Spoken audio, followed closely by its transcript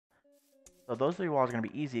So those three walls are going to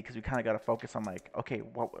be easy because we kind of got to focus on like, okay,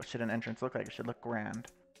 what should an entrance look like? It should look grand.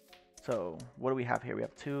 So what do we have here? We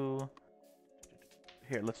have two.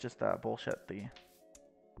 Here, let's just bullshit the.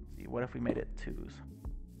 Let's see, what if we made it twos?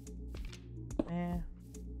 And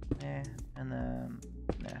then and then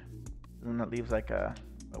that leaves like a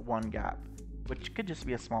one gap, which could just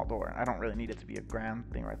be a small door. I don't really need it to be a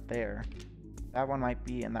grand thing right there. That one might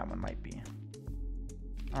be, and that one might be.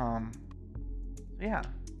 So yeah,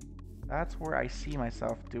 that's where I see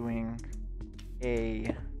myself doing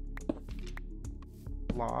a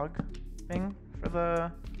log thing for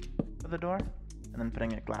the door, and then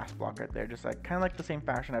putting a glass block right there, just like kind of like the same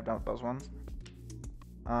fashion I've done with those ones.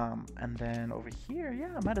 And then over here,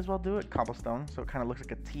 yeah, I might as well do it cobblestone, so it kind of looks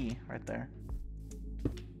like a T right there.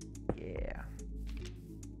 Yeah.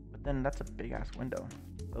 But then that's a big ass window.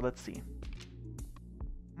 So let's see.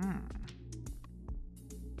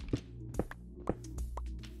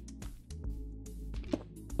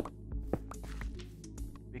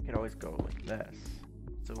 We could always go like this.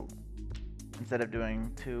 So instead of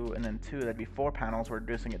doing 2 and then 2, that'd be 4 panels. We're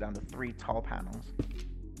reducing it down to 3 tall panels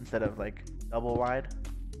instead of like double wide.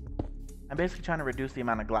 I'm basically trying to reduce the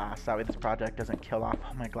amount of glass. That way this project doesn't kill off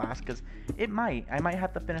all my glass, because it might. I might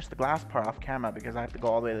have to finish the glass part off camera because I have to go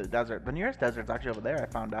all the way to the desert. The nearest desert is actually over there, I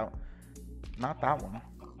found out. Not that one.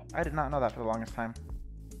 I did not know that for the longest time.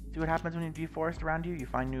 See what happens when you deforest around you? You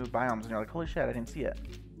find new biomes and you're like, holy shit, I didn't see it.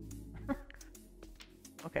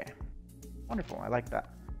 Okay. Wonderful, I like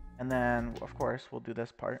that. And then, of course, we'll do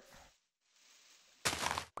this part.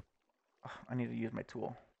 Oh, I need to use my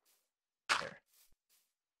tool. There.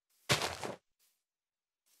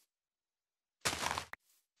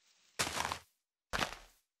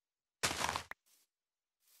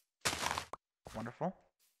 Wonderful.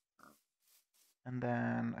 And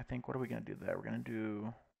then I think, what are we going to do there? We're going to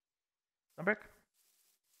do some brick.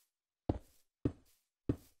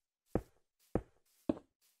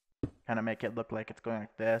 Kind of make it look like it's going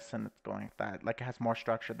like this and it's going like that. Like it has more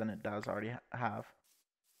structure than it does already have.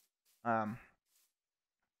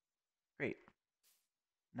 Great.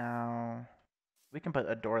 Now we can put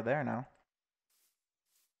a door there now.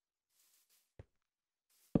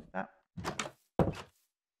 That.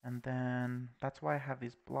 And then that's why I have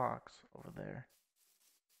these blocks over there.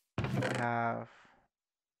 I have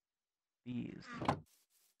these.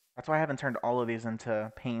 That's why I haven't turned all of these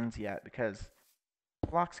into panes yet, because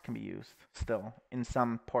blocks can be used still in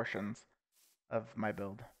some portions of my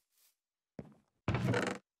build.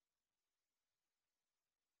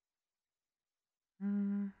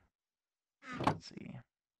 Let's see.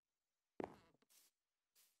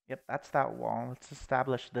 Yep, that's that wall. Let's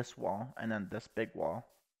establish this wall and then this big wall.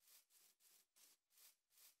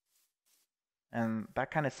 And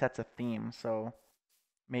that kind of sets a theme, so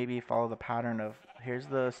maybe follow the pattern of, here's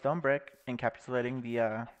the stone brick encapsulating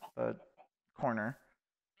the corner,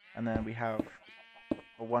 and then we have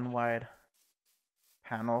a one wide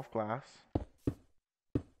panel of glass,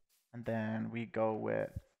 and then we go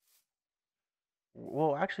with,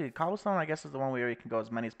 well, actually cobblestone I guess is the one where we can go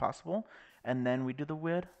as many as possible, and then we do the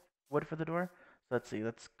wood for the door. So let's see,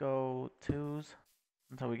 let's go 2s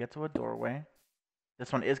until we get to a doorway.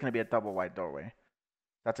 This one is going to be a double wide doorway.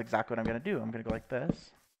 That's exactly what I'm going to do. I'm going to go like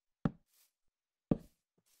this.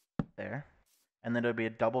 There. And then it'll be a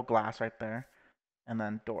double glass right there. And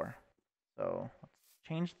then door. So let's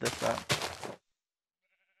change this up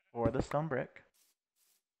for the stone brick.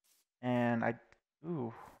 And let's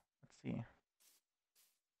see.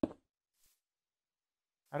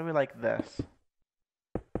 How do we like this?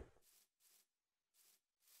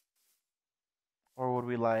 Or would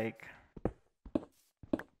we like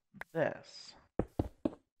this?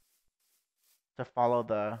 To follow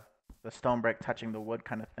the stone brick touching the wood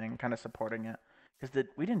kind of thing, kind of supporting it. Because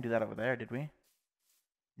we didn't do that over there, did we?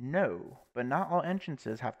 No, but not all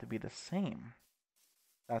entrances have to be the same.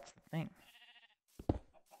 That's the thing.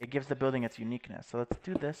 It gives the building its uniqueness. So let's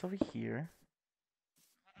do this over here.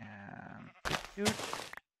 And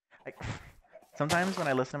sometimes when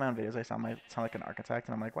I listen to my own videos, I sound like an architect,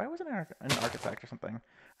 and I'm like, why wasn't I an architect or something?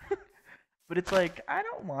 But it's like, I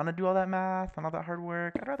don't want to do all that math and all that hard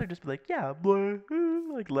work. I'd rather just be like, yeah, blah,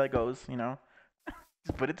 like Legos, you know?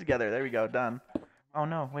 Just put it together. There we go, done. Oh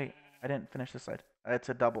no, wait, I didn't finish this side. It's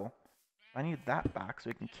a double. I need that back so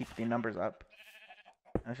we can keep the numbers up.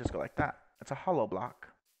 And let's just go like that. It's a hollow block.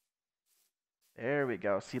 There we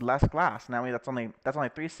go. See, less glass. Now that's only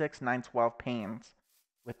 3, 6, 9, 12 panes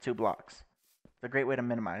with 2 blocks. It's a great way to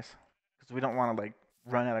minimize, because we don't want to like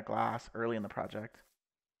run out of glass early in the project.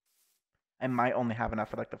 I might only have enough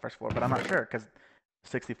for like the first floor, but I'm not sure, because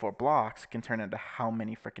 64 blocks can turn into how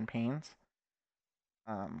many freaking panes?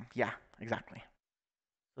 Yeah, exactly.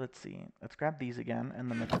 So let's see. Let's grab these again, and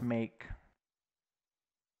then let's make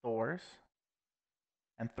doors.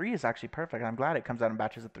 And 3 is actually perfect. I'm glad it comes out in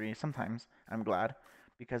batches of 3 sometimes. I'm glad.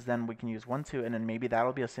 Because then we can use 1, 2, and then maybe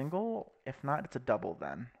that'll be a single. If not, it's a double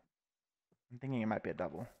then. I'm thinking it might be a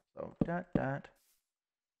double. So, dot, dot.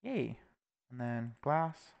 Yay. And then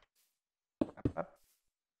glass. Up, up.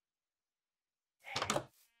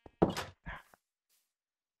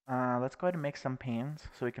 Let's go ahead and make some panes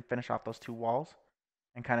so we can finish off those 2 walls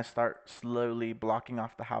and kind of start slowly blocking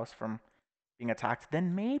off the house from being attacked.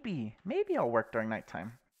 Then maybe I'll work during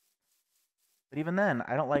nighttime. But even then,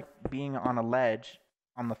 I don't like being on a ledge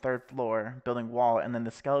on the 3rd floor building wall, and then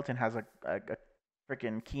the skeleton has a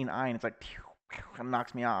freaking keen eye, and it's like it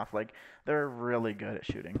knocks me off. Like they're really good at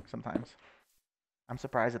shooting sometimes. I'm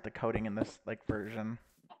surprised at the coding in this like version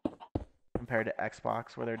compared to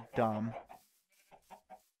Xbox where they're dumb.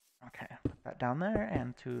 Okay, put that down there,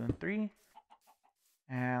 and 2 and 3.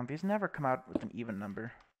 And these never come out with an even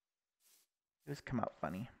number. They just come out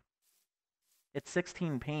funny. It's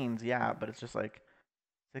 16 panes, yeah, but it's just like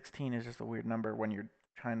 16 is just a weird number when you're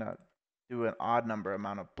trying to do an odd number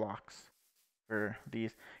amount of blocks for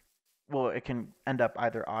these. Well, it can end up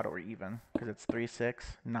either odd or even because it's 3,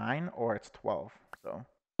 6, 9, or it's 12. So,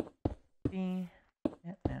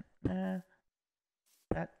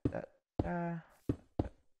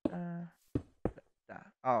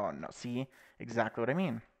 oh no, see exactly what I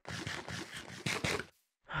mean. It's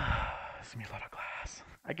gonna be a lot of glass.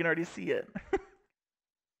 I can already see it.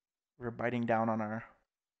 We're biting down on our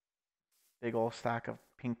big old stack of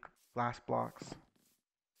pink glass blocks.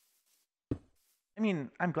 I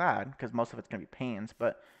mean, I'm glad because most of it's gonna be panes,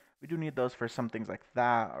 but we do need those for some things like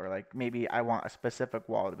that, or like maybe I want a specific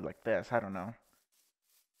wall to be like this. I don't know.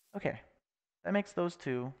 Okay, that makes those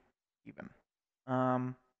 2 even.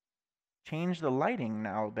 Change the lighting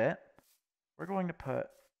now a bit. We're going to put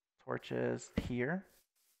torches here,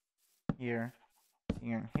 here,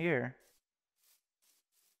 here, and here.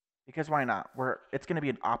 Because why not? It's going to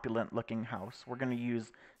be an opulent looking house. We're going to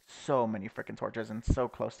use so many freaking torches and so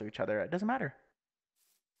close to each other. It doesn't matter.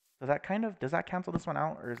 So that does that cancel this one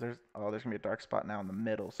out? Or is there's going to be a dark spot now in the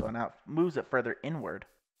middle. So now it moves it further inward,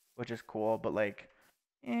 which is cool. But like,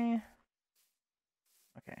 eh.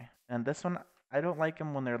 Okay. And this one, I don't like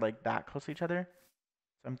them when they're like that close to each other.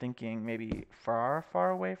 So I'm thinking maybe far,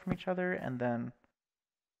 far away from each other. And then,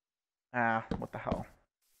 what the hell?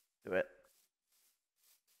 Do it.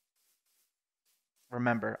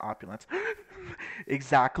 Remember, opulence.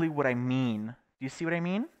 Exactly what I mean. Do you see what I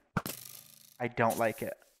mean? I don't like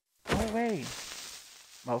it. Go away,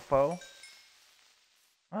 mofo.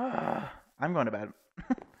 I'm going to bed.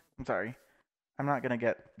 I'm sorry. I'm not going to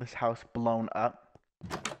get this house blown up.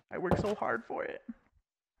 I worked so hard for it.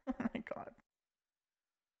 Oh my god.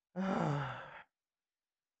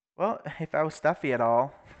 Well, if I was stuffy at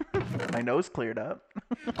all, my nose cleared up.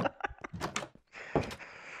 I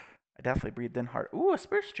definitely breathed in hard. Ooh, a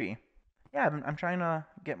spruce tree. Yeah, I'm trying to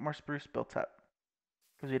get more spruce built up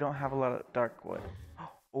because we don't have a lot of dark wood.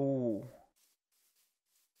 Oh,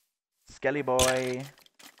 Skelly boy.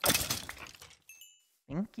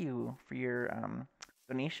 Thank you for your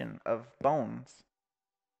donation of bones.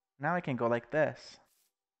 Now I can go like this.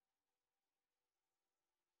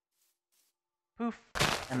 Poof,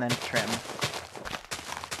 and then trim.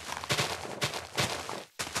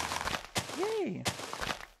 Yay!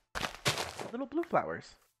 Little blue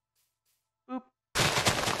flowers. Boop.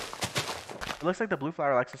 It looks like the blue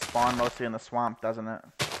flower likes to spawn mostly in the swamp, doesn't it?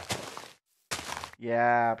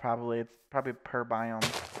 Yeah, probably. It's probably per biome.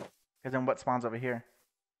 Because then what spawns over here?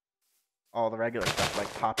 All the regular stuff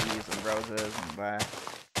like poppies and roses and blah.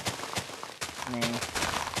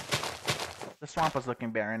 The swamp was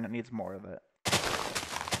looking barren. It needs more of it.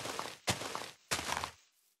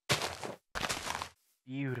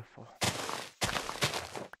 Beautiful.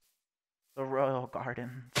 The royal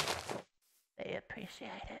gardens. They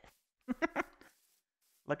appreciate it.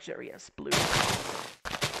 Luxurious blue.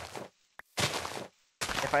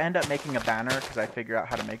 If I end up making a banner, because I figure out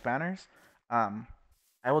how to make banners, I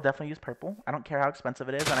will definitely use purple. I don't care how expensive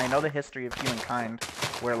it is, and I know the history of humankind,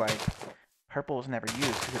 where like purple is never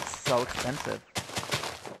used because it's so expensive.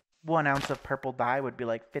 1 ounce of purple dye would be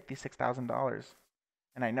like $56,000,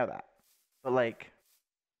 and I know that. But like,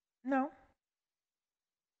 no,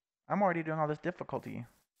 I'm already doing all this difficulty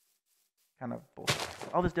kind of bullshit.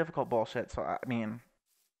 All this difficult bullshit. So I mean,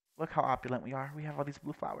 look how opulent we are. We have all these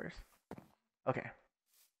blue flowers. Okay.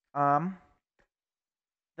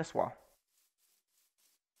 This wall.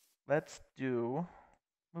 Let's move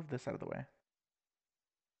this out of the way.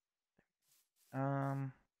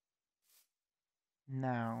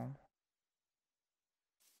 Now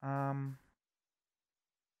Um,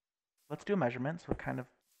 let's do a measurement so kind of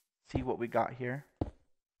see what we got here.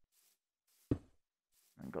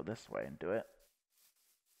 And go this way and do it.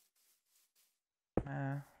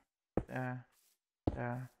 There.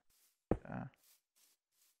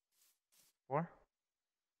 4.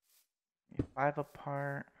 5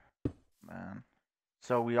 apart. Man.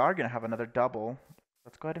 So we are going to have another double.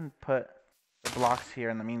 Let's go ahead and put the blocks here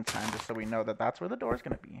in the meantime, just so we know that that's where the door is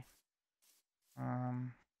going to be.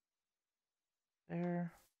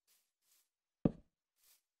 There.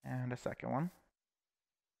 And a second one.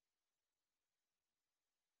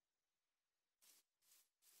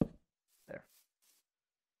 There.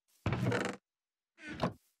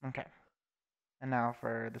 Okay. And now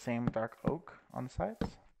for the same dark oak on the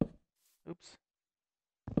sides. Oops.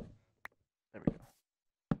 There we go.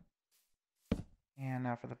 And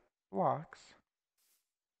now for the blocks.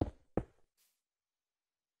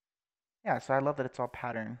 Yeah, so I love that it's all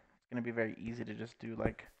pattern. It's going to be very easy to just do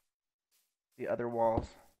like the other walls.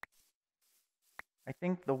 I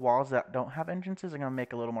think the walls that don't have entrances are going to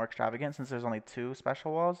make a little more extravagant since there's only 2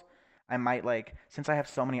 special walls. I might like, since I have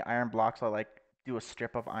so many iron blocks, I'll like do a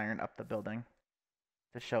strip of iron up the building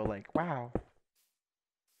to show like, wow,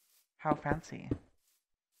 how fancy.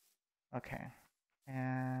 Okay,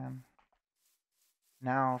 and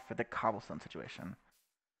now for the cobblestone situation.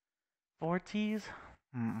 4 T's?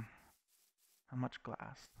 How much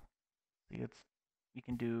glass? See, you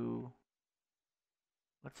can do,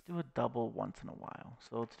 let's do a double once in a while.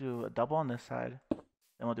 So let's do a double on this side, then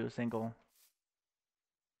we'll do a single,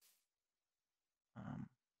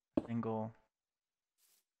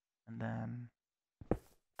 and then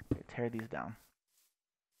tear these down.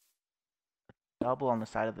 A double on the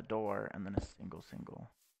side of the door, and then a single.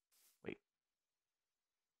 Wait,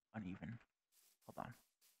 uneven. Hold on.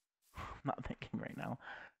 I'm not thinking right now.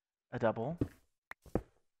 A double,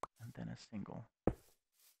 and then a single,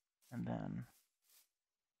 and then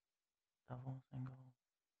double, single.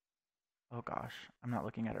 Oh gosh, I'm not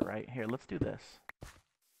looking at it right. Here, let's do this.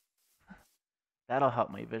 That'll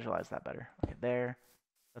help me visualize that better. Okay, there.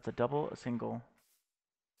 That's a double, a single,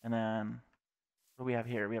 and then what do we have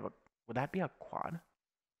here? We have a, would that be a quad?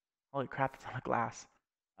 Holy crap, it's on a glass.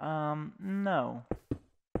 No.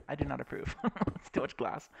 I do not approve. It's too much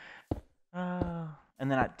glass. And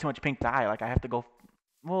then too much pink dye. Like I have to go,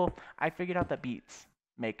 well, I figured out that beets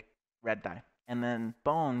make red dye. And then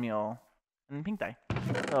bone meal and pink dye.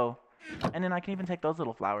 So, and then I can even take those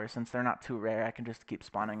little flowers since they're not too rare. I can just keep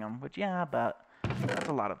spawning them, which yeah, but that's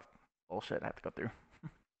a lot of bullshit I have to go through.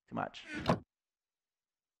 Too much.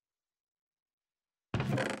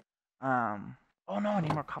 Oh no, I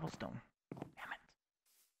need more cobblestone. Damn it.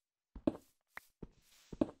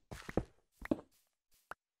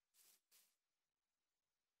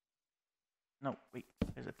 No, wait,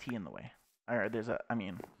 there's a T in the way. Or there's a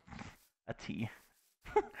T.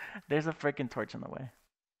 There's a freaking torch in the way.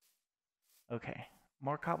 Okay,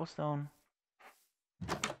 more cobblestone.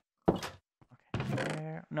 Okay,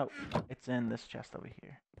 there. No, it's in this chest over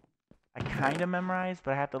here. I kind of memorized,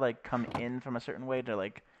 but I have to like come in from a certain way to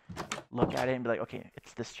like look at it and be like, okay,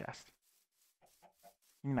 it's this chest.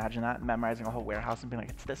 Can you imagine that? Memorizing a whole warehouse and being like,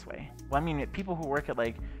 it's this way. Well, I mean, people who work at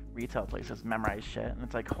like retail places memorize shit, and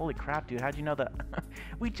it's like, holy crap, dude, how'd you know that?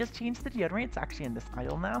 We just changed the deodorant. It's actually in this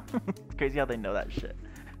aisle now. It's crazy how they know that shit.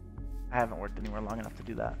 I haven't worked anywhere long enough to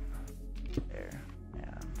do that. There,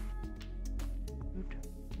 and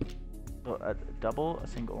so a double, a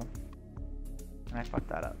single, and I fucked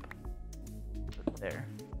that up. There,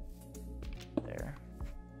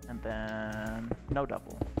 and then no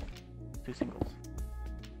double, 2 singles.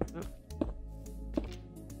 Oop.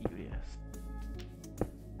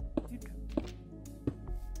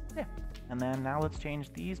 Yeah, and then now let's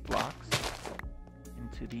change these blocks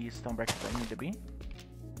into these stone bricks that need to be.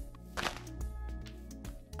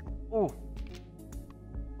 Oh,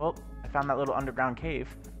 well, I found that little underground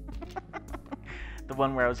cave. The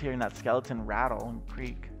one where I was hearing that skeleton rattle and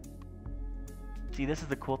creak. See, this is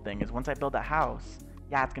the cool thing, is once I build a house,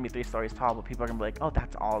 yeah, it's gonna be 3 stories tall, but people are gonna be like, oh,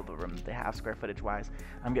 that's all the rooms they have square footage wise.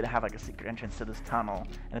 I'm gonna have like a secret entrance to this tunnel,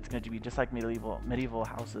 and it's gonna be just like medieval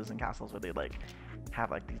houses and castles where they like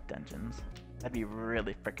have like these dungeons. That'd be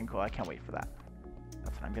really freaking cool. I can't wait for that.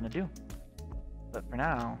 That's what I'm gonna do. But for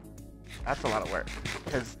now, that's a lot of work,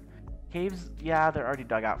 because caves, yeah, they're already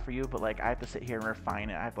dug out for you, but like I have to sit here and refine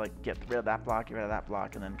it. I have to like get rid of that block, get rid of that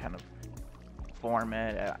block, and then kind of form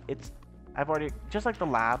it. I've already, just like the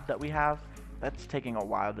lab that we have, that's taking a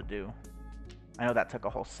while to do. I know that took a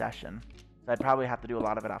whole session, so I'd probably have to do a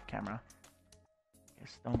lot of it off camera. Okay,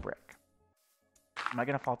 stone brick. Am I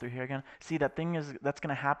gonna fall through here again? See, that thing is, that's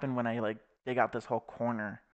gonna happen when I like they got this whole corner